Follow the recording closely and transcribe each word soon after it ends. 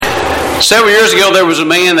Several years ago, there was a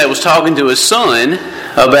man that was talking to his son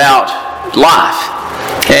about life.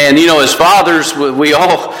 And, as fathers, we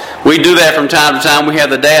do that from time to time. We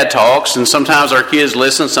have the dad talks, and sometimes our kids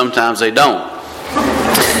listen, sometimes they don't.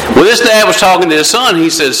 Well, this dad was talking to his son. He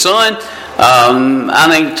said, "Son,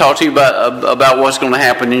 I need to talk to you about what's going to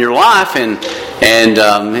happen in your life." And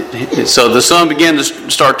so the son began to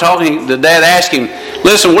start talking. The dad asked him,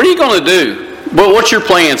 "Listen, what are you going to do? Well, what's your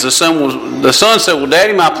plans?" The son said, "Well,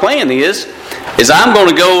 Daddy, my plan is I'm going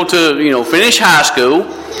to go to finish high school,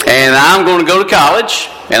 and I'm going to go to college,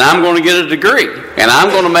 and I'm going to get a degree, and I'm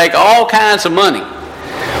going to make all kinds of money."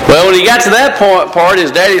 Well, when he got to that part,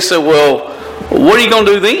 his daddy said, "Well, what are you going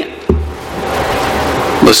to do then?"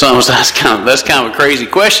 The son was, that's kind of a crazy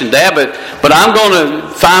question, Dad, but I'm going to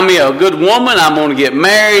find me a good woman. I'm going to get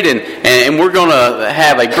married, and we're going to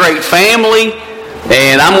have a great family.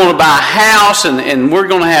 And I'm going to buy a house, and we're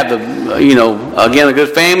going to have again, a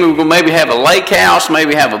good family. We're going to maybe have a lake house,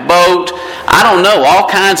 maybe have a boat. I don't know, all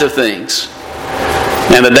kinds of things.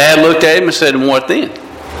 And the dad looked at him and said, "And what then?"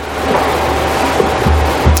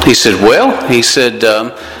 He said,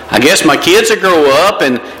 "I guess my kids will grow up,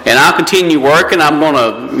 and I'll continue working. I'm going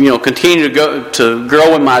to, continue to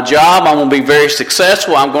grow in my job. I'm going to be very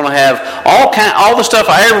successful. I'm going to have all the stuff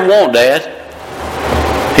I ever want, Dad."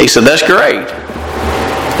 He said, "That's great.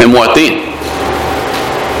 And what then?"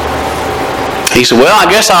 He said, "Well, I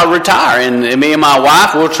guess I'll retire, and me and my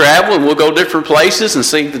wife will travel, and we'll go different places and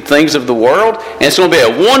see the things of the world, and it's going to be a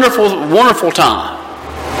wonderful, wonderful time."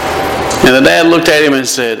 And the dad looked at him and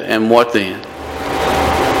said, "And what then?"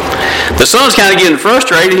 The son's kind of getting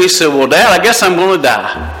frustrated. He said, "Well, Dad, I guess I'm going to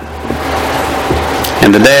die."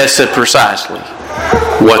 And the dad said, "Precisely.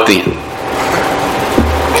 What then?"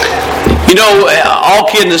 All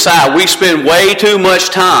kidding aside, we spend way too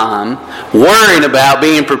much time worrying about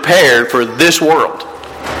being prepared for this world.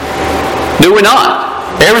 Do we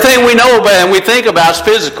not? Everything we know about and we think about is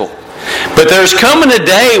physical. But there's coming a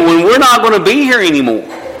day when we're not going to be here anymore.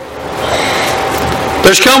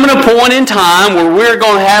 There's coming a point in time where we're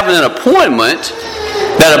going to have an appointment,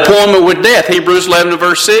 that appointment with death. Hebrews 11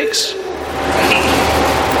 verse 6.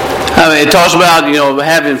 It talks about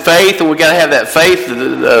having faith, and we got to have that faith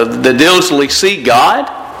that diligently seek God.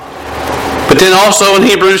 But then also in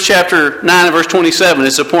Hebrews chapter 9 and verse 27,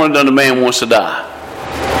 it's appointed unto man once to die,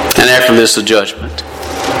 and after this the judgment.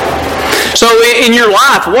 So in your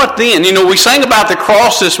life, what then? We sang about the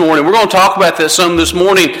cross this morning. We're going to talk about that some this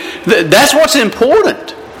morning. That's what's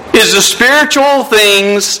important, is the spiritual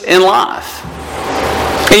things in life.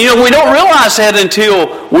 And we don't realize that until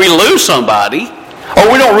we lose somebody. Or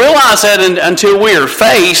we don't realize that until we are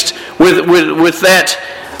faced with that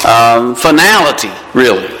finality,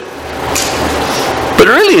 really. But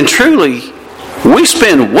really and truly, we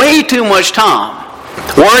spend way too much time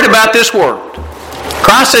worried about this world.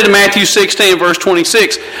 Christ said in Matthew 16, verse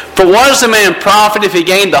 26, "For what does a man profit if he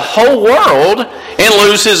gain the whole world and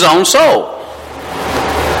lose his own soul?"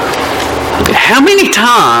 How many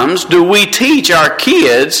times do we teach our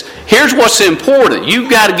kids, here's what's important. You've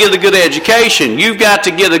got to get a good education. You've got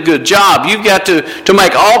to get a good job. You've got to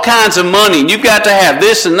make all kinds of money. You've got to have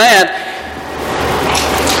this and that.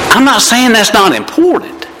 I'm not saying that's not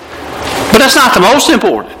important, but that's not the most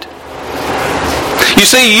important. You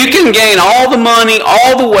see, you can gain all the money,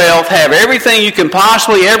 all the wealth, have everything you can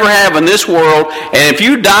possibly ever have in this world, and if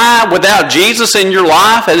you die without Jesus in your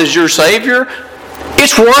life as your Savior,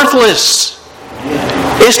 it's worthless.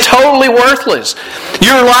 It's totally worthless.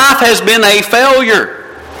 Your life has been a failure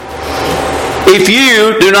if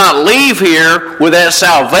you do not leave here with that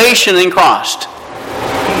salvation in Christ.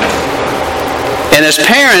 And as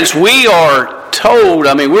parents, we are told,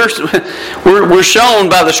 we're shown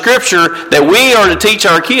by the Scripture that we are to teach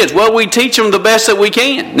our kids. Well, we teach them the best that we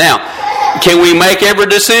can. Now, can we make every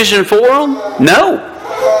decision for them? No.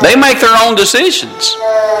 They make their own decisions.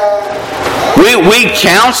 We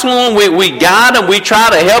counsel them, we guide them, we try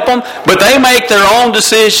to help them, but they make their own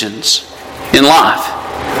decisions in life.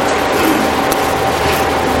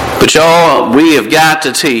 But y'all, we have got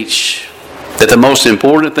to teach that the most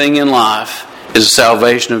important thing in life is the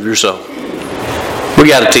salvation of your soul. We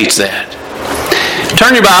got to teach that.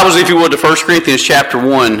 Turn your Bibles, if you would, to 1 Corinthians chapter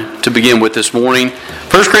 1 to begin with this morning.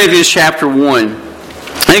 1 Corinthians chapter 1.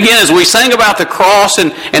 And again, as we sang about the cross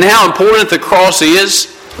and how important the cross is,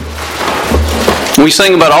 we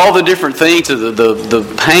sing about all the different things, the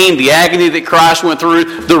pain, the agony that Christ went through.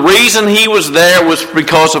 The reason He was there was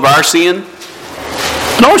because of our sin.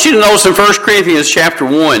 And I want you to notice in 1 Corinthians chapter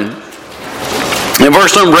 1, in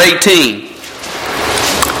verse number 18,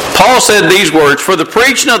 Paul said these words, "For the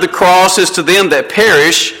preaching of the cross is to them that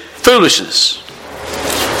perish foolishness,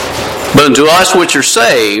 But unto us which are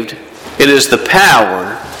saved, it is the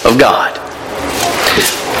power of God.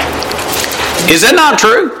 Is that not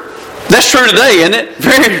true? That's true today, isn't it?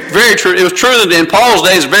 Very, very true. It was true in Paul's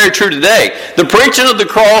day. It's very true today. The preaching of the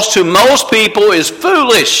cross to most people is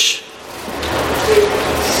foolish.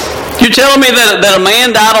 You're telling me that a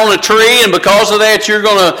man died on a tree, and because of that you're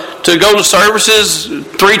going to go to services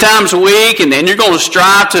 3 times a week, and then you're going to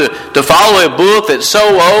strive to follow a book that's so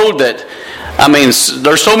old that, I mean,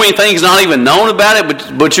 there's so many things not even known about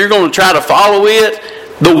it, but you're going to try to follow it?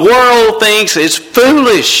 The world thinks it's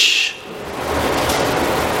foolish.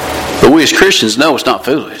 But we as Christians know it's not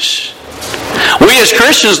foolish. We as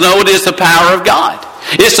Christians know it is the power of God.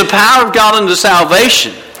 It's the power of God unto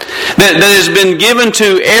salvation that has been given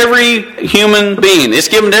to every human being. It's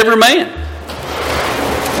given to every man.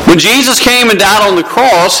 When Jesus came and died on the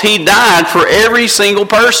cross, He died for every single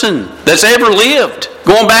person that's ever lived.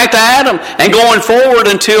 Going back to Adam and going forward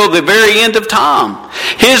until the very end of time.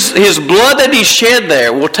 His blood that He shed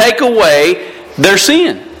there will take away their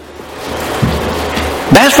sin.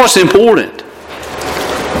 That's what's important.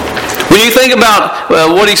 When you think about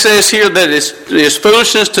what He says here, that is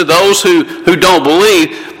foolishness to those who don't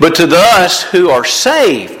believe, but to us who are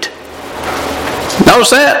saved. Notice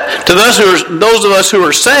that. To those of us who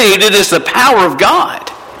are saved, it is the power of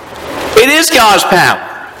God. It is God's power.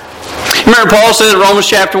 Remember Paul said in Romans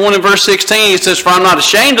chapter 1 and verse 16, he says, "For I am not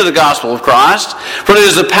ashamed of the gospel of Christ, for it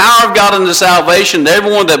is the power of God unto salvation to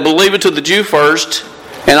everyone that believeth, to the Jew first,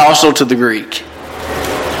 and also to the Greek."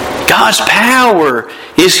 God's power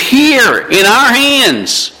is here in our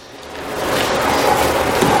hands.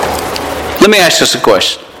 Let me ask us a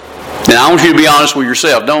question. Now, I want you to be honest with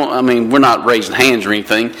yourself. We're not raising hands or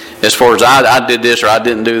anything as far as I did this or I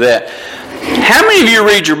didn't do that. How many of you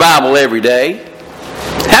read your Bible every day?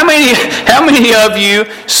 How many of you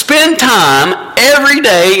spend time every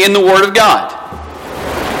day in the Word of God?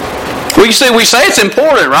 We say it's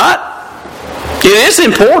important, right? It is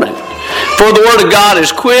important. For the Word of God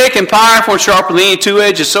is quick and powerful and sharper than any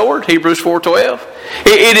two-edged sword, Hebrews 4:12.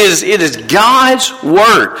 It is God's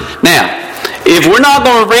Word. Now, if we're not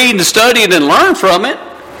going to read and study it and learn from it,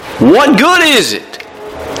 what good is it?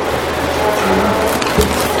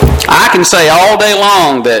 I can say all day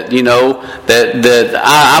long that, that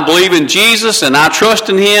I believe in Jesus and I trust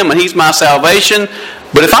in Him and He's my salvation.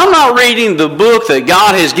 But if I'm not reading the book that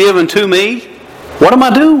God has given to me, what am I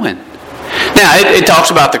doing? Now, it talks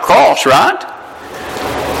about the cross, right?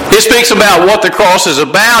 It speaks about what the cross is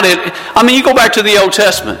about. You go back to the Old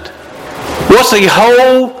Testament. What's the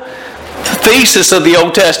whole thesis of the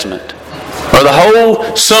Old Testament? Or the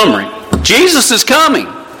whole summary? Jesus is coming.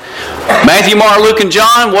 Matthew, Mark, Luke, and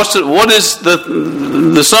John, what is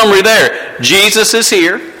the summary there? Jesus is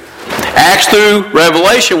here. Acts through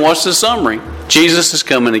Revelation, what's the summary? Jesus is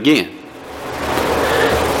coming again.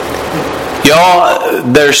 Y'all,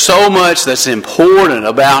 there's so much that's important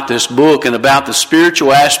about this book and about the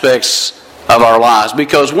spiritual aspects of our lives,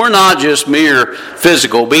 because we're not just mere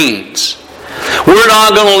physical beings. We're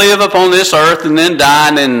not going to live upon this earth and then die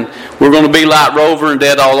and then we're going to be like Rover and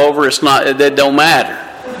dead all over. That don't matter.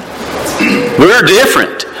 We're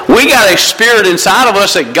different. We got a spirit inside of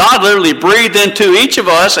us that God literally breathed into each of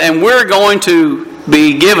us, and we're going to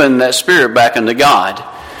be given that spirit back unto God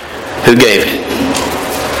who gave it.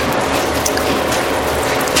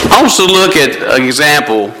 I want us to look at an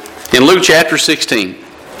example in Luke chapter 16.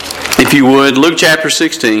 If you would, Luke chapter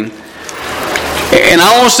 16. And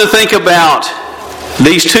I want us to think about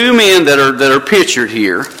these two men that are pictured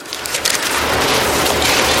here.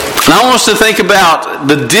 And I want us to think about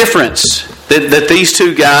the difference that these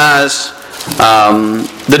two guys,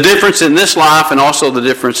 the difference in this life and also the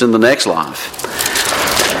difference in the next life.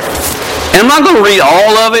 And I'm not going to read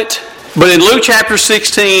all of it, but in Luke chapter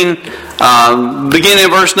 16, beginning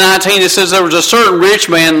in verse 19, it says there was a certain rich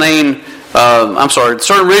man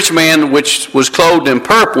which was clothed in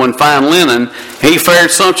purple and fine linen. He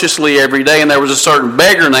fared sumptuously every day, and there was a certain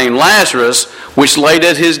beggar named Lazarus, which laid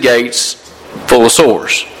at his gates full of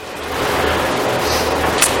sores,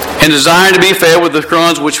 and desired to be fed with the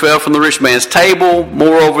crumbs which fell from the rich man's table.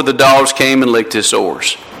 Moreover, the dogs came and licked his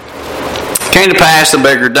sores. It came to pass, the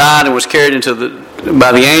beggar died and was carried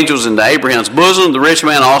by the angels into Abraham's bosom. The rich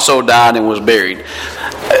man also died and was buried.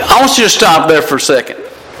 I want you to stop there for a second.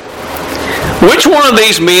 Which one of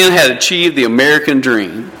these men had achieved the American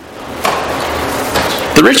dream?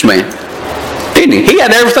 The rich man. Didn't he? He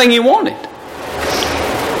had everything he wanted.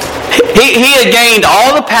 He had gained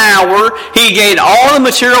all the power. He gained all the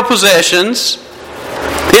material possessions.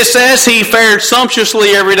 It says he fared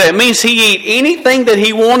sumptuously every day. It means he ate anything that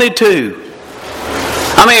he wanted to.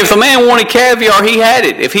 I mean, if the man wanted caviar, he had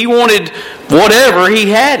it. If he wanted whatever, he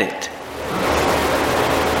had it.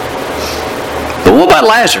 But what about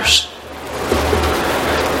Lazarus?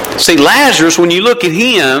 See, Lazarus, when you look at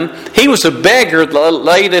him, he was a beggar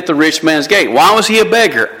laid at the rich man's gate. Why was he a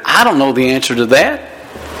beggar? I don't know the answer to that.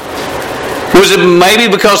 Was it maybe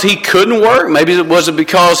because he couldn't work? Maybe was it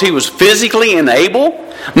because he was physically unable?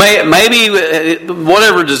 Maybe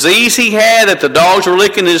whatever disease he had that the dogs were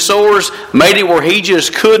licking his sores made it where he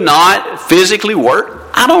just could not physically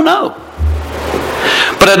work? I don't know.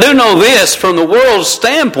 But I do know this, from the world's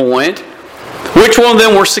standpoint, which one of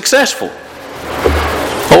them were successful?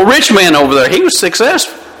 Old rich man over there, he was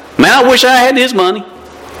successful. Man, I wish I had his money.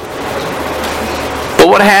 But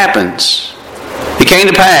what happens? It came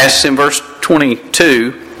to pass in verse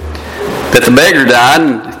 22 that the beggar died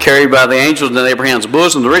and carried by the angels in Abraham's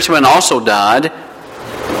bosom. The rich man also died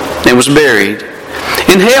and was buried.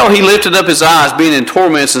 In hell he lifted up his eyes, being in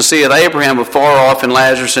torments, and seeth Abraham afar off and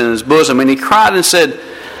Lazarus in his bosom. And he cried and said,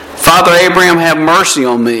 Father Abraham, have mercy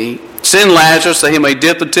on me. Send Lazarus that he may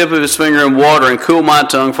dip the tip of his finger in water and cool my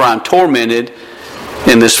tongue, for I am tormented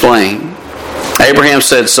in this flame. Abraham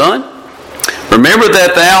said, Son, remember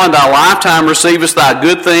that thou in thy lifetime receivest thy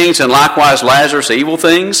good things, and likewise Lazarus evil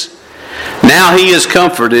things. Now he is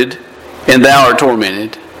comforted, and thou art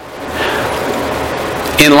tormented.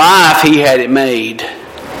 In life he had it made.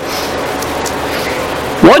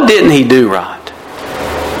 What didn't he do right?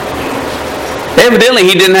 Evidently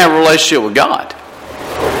he didn't have a relationship with God.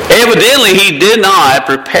 Evidently he did not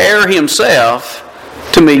prepare himself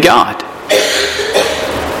to meet God.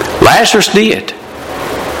 Lazarus did.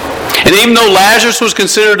 And even though Lazarus was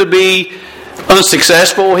considered to be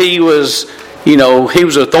unsuccessful, he was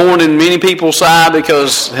a thorn in many people's side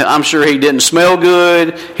because I'm sure he didn't smell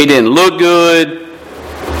good, he didn't look good.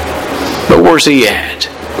 But where's he at?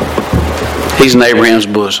 He's in Abraham's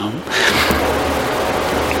bosom.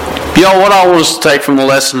 Y'all, what I want us to take from the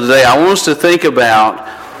lesson today, I want us to think about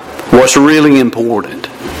what's really important.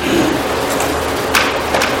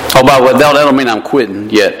 Oh, by the way, that don't mean I'm quitting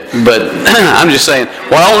yet, but I'm just saying,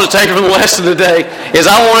 what I want to take from the lesson today is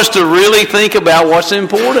I want us to really think about what's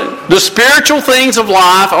important. The spiritual things of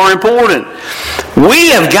life are important. We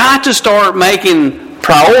have got to start making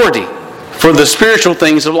priority for the spiritual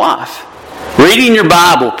things of life. Reading your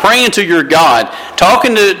Bible, praying to your God,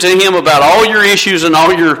 talking to Him about all your issues and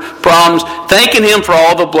all your problems, thanking Him for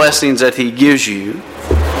all the blessings that He gives you.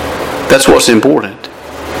 That's what's important.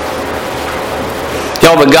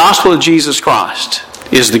 Y'all, the gospel of Jesus Christ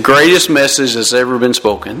is the greatest message that's ever been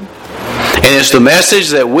spoken. And it's the message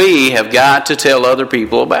that we have got to tell other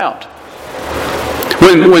people about.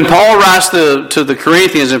 When Paul writes to the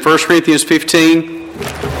Corinthians in 1 Corinthians 15,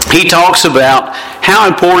 he talks about how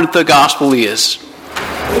important the gospel is.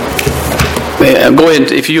 Go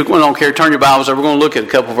ahead, if you don't care, turn your Bibles over. We're going to look at a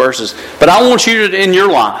couple verses. But I want you to, in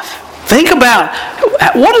your life, think about,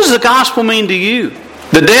 what does the gospel mean to you?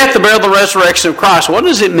 The death, the burial, the resurrection of Christ. What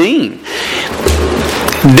does it mean?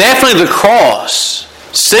 Definitely the cross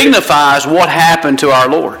signifies what happened to our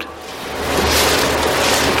Lord.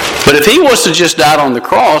 But if He was to just die on the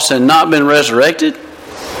cross and not been resurrected,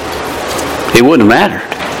 it wouldn't have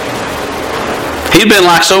mattered. He'd been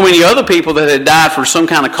like so many other people that had died for some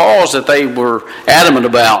kind of cause that they were adamant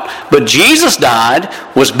about. But Jesus died,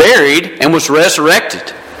 was buried, and was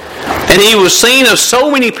resurrected. And He was seen of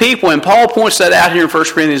so many people, and Paul points that out here in 1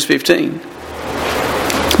 Corinthians 15.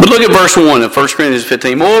 But look at verse 1 of 1 Corinthians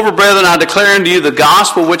 15. Moreover, brethren, I declare unto you the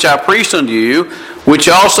gospel which I preached unto you, which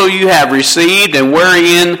also you have received, and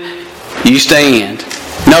wherein you stand.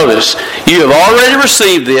 Notice, you have already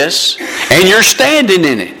received this, and you're standing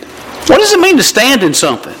in it. What does it mean to stand in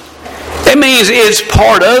something? It means it's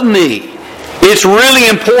part of me. It's really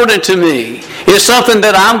important to me. It's something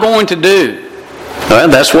that I'm going to do. Well,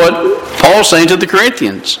 that's what Paul's saying to the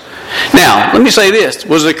Corinthians. Now, let me say this.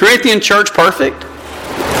 Was the Corinthian church perfect?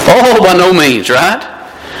 Oh, by no means, right?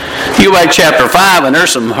 You go back to chapter 5 and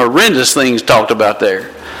there's some horrendous things talked about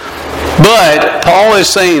there. But Paul is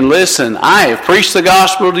saying, listen, I have preached the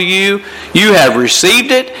gospel to you. You have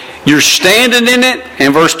received it. You're standing in it.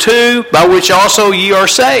 And verse 2, by which also ye are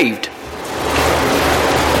saved.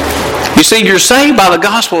 You see, you're saved by the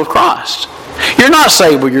gospel of Christ. You're not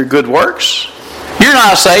saved by your good works. You're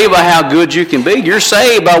not saved by how good you can be. You're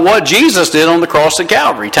saved by what Jesus did on the cross at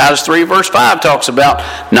Calvary. Titus 3 verse 5 talks about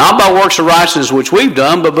not by works of righteousness which we've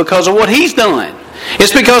done, but because of what He's done.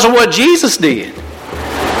 It's because of what Jesus did.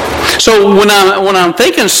 So when I'm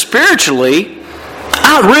thinking spiritually,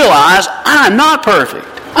 I realize I'm not perfect.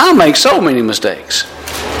 I make so many mistakes.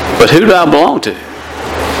 But who do I belong to?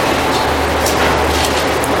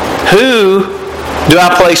 Who do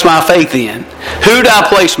I place my faith in? Who do I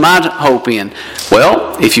place my hope in?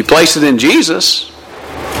 Well, if you place it in Jesus,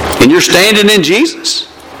 and you're standing in Jesus,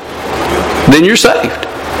 then you're saved.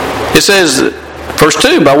 It says, verse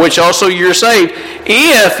 2, by which also you're saved,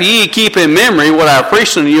 if ye keep in memory what I have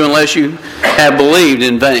preached unto you, unless you have believed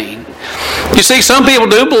in vain. You see, some people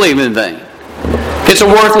do believe in vain. It's a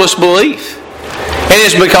worthless belief. And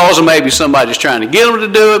it's because of maybe somebody's trying to get them to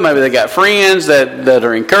do it. Maybe they got friends that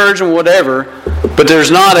are encouraging, whatever. But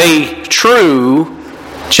there's not a true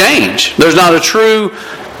change. There's not a true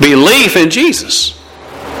belief in Jesus.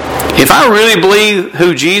 If I really believe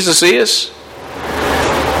who Jesus is,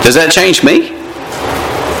 does that change me?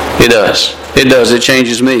 It does. It does. It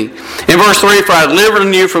changes me. In verse 3, for I delivered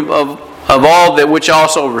unto you of all that which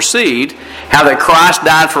also received, how that Christ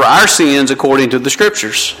died for our sins according to the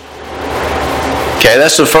Scriptures. Okay,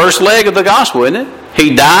 that's the first leg of the gospel, isn't it?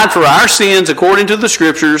 He died for our sins according to the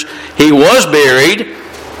Scriptures. He was buried,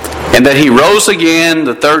 and that He rose again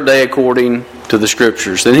the third day according to the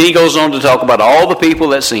Scriptures. Then he goes on to talk about all the people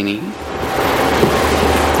that seen Him.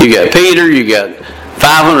 You got Peter, you got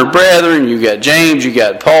 500 brethren, you got James, you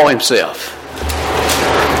got Paul himself.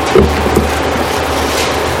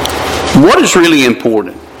 What is really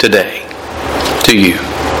important today to you?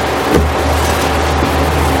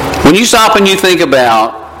 When you stop and you think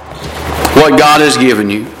about what God has given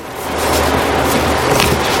you,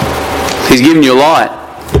 He's given you a lot.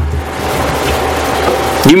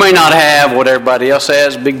 You may not have what everybody else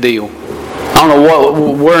has, big deal. I don't know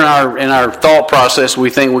what we're in our thought process.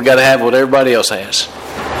 We think we got to have what everybody else has.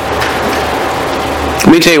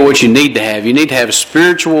 Let me tell you what you need to have. You need to have a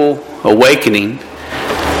spiritual awakening.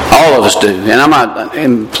 All of us do, and I'm not.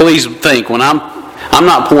 And please think when I'm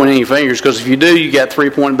not pointing any fingers, because if you do, you got 3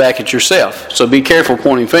 pointing back at yourself. So be careful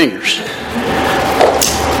pointing fingers.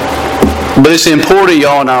 But it's important,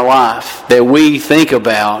 y'all, in our life that we think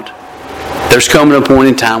about there's coming a point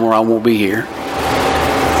in time where I won't be here.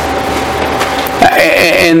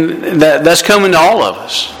 And that's coming to all of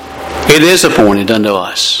us. It is appointed unto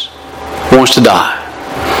us once to die.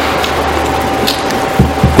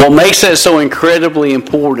 What makes that so incredibly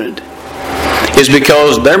important is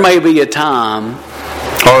because there may be a time,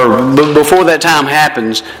 or before that time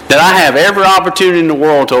happens, that I have every opportunity in the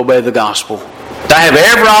world to obey the gospel. That I have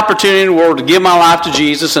every opportunity in the world to give my life to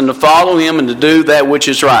Jesus and to follow Him and to do that which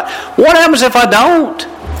is right. What happens if I don't?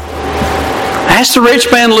 Ask the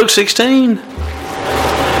rich man in Luke 16.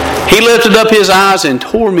 He lifted up his eyes in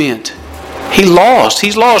torment. He's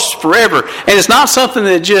lost forever. And it's not something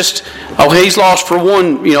that just, he's lost for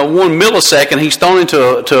one millisecond. He's thrown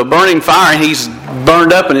into a burning fire and he's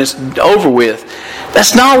burned up and it's over with.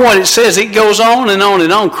 That's not what it says. It goes on and on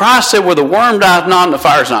and on. Christ said, where the worm dieth not and the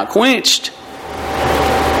fire is not quenched.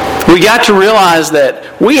 We got to realize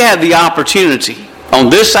that we have the opportunity on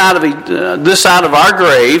this side of our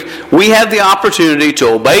grave. We have the opportunity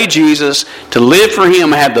to obey Jesus, to live for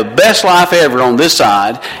Him, and have the best life ever on this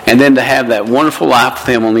side, and then to have that wonderful life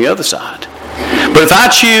with Him on the other side. But if I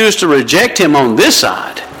choose to reject Him on this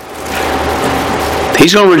side,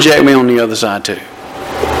 He's going to reject me on the other side too.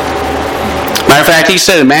 Matter of fact, He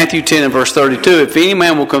said in Matthew 10 and verse 32, if any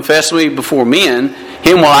man will confess me before men,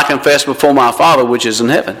 him will I confess before my Father which is in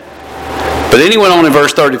heaven. But then He went on in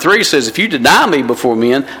verse 33, says, if you deny me before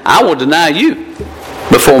men, I will deny you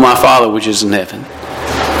before my Father which is in heaven.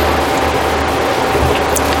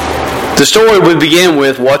 The story would begin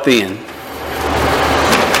with, what then?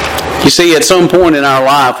 You see, at some point in our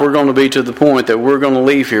life, we're going to be to the point that we're going to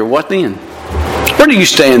leave here. What then? Where do you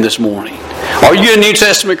stand this morning? Are you a New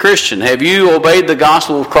Testament Christian? Have you obeyed the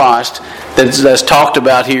gospel of Christ that's talked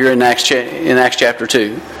about here in Acts chapter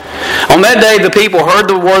 2? On that day, the people heard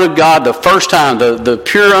the word of God the first time, the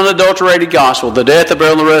pure, unadulterated gospel, the death, the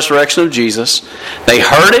burial, and the resurrection of Jesus. They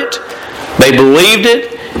heard it, they believed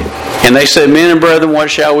it, and they said, men and brethren,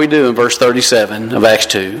 what shall we do? In verse 37 of Acts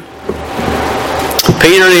 2.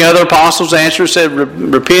 Peter and the other apostles answered and said,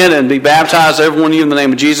 repent and be baptized, every one of you, in the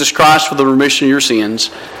name of Jesus Christ for the remission of your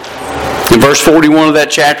sins. In verse 41 of that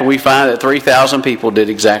chapter, we find that 3,000 people did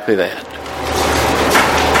exactly that.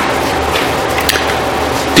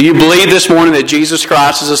 Do you believe this morning that Jesus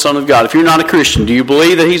Christ is the Son of God? If you're not a Christian, do you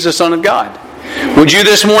believe that He's the Son of God? Would you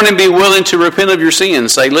this morning be willing to repent of your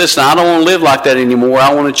sins? Say, listen, I don't want to live like that anymore.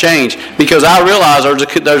 I want to change. Because I realize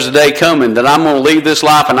there's a day coming that I'm going to leave this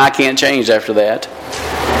life and I can't change after that.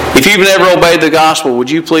 If you've never obeyed the gospel, would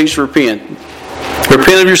you please repent?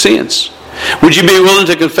 Repent of your sins. Would you be willing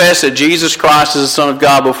to confess that Jesus Christ is the Son of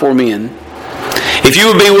God before men? If you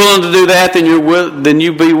would be willing to do that, then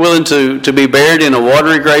you'd be willing to be buried in a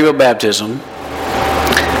watery grave of baptism.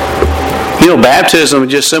 Baptism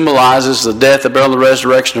just symbolizes the death, the burial, and the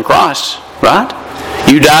resurrection of Christ, right?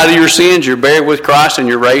 You died to your sins, you're buried with Christ, and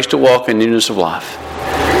you're raised to walk in newness of life.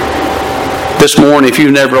 This morning, if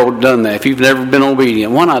you've never done that, if you've never been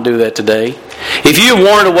obedient, why not do that today? If you've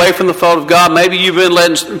wandered away from the thought of God, maybe you've been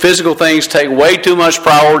letting physical things take way too much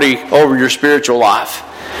priority over your spiritual life.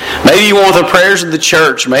 Maybe you want the prayers of the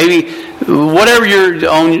church. Maybe whatever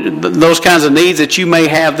those kinds of needs that you may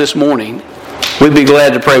have this morning, we'd be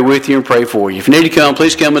glad to pray with you and pray for you. If you need to come,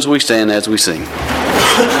 please come as we stand, as we sing.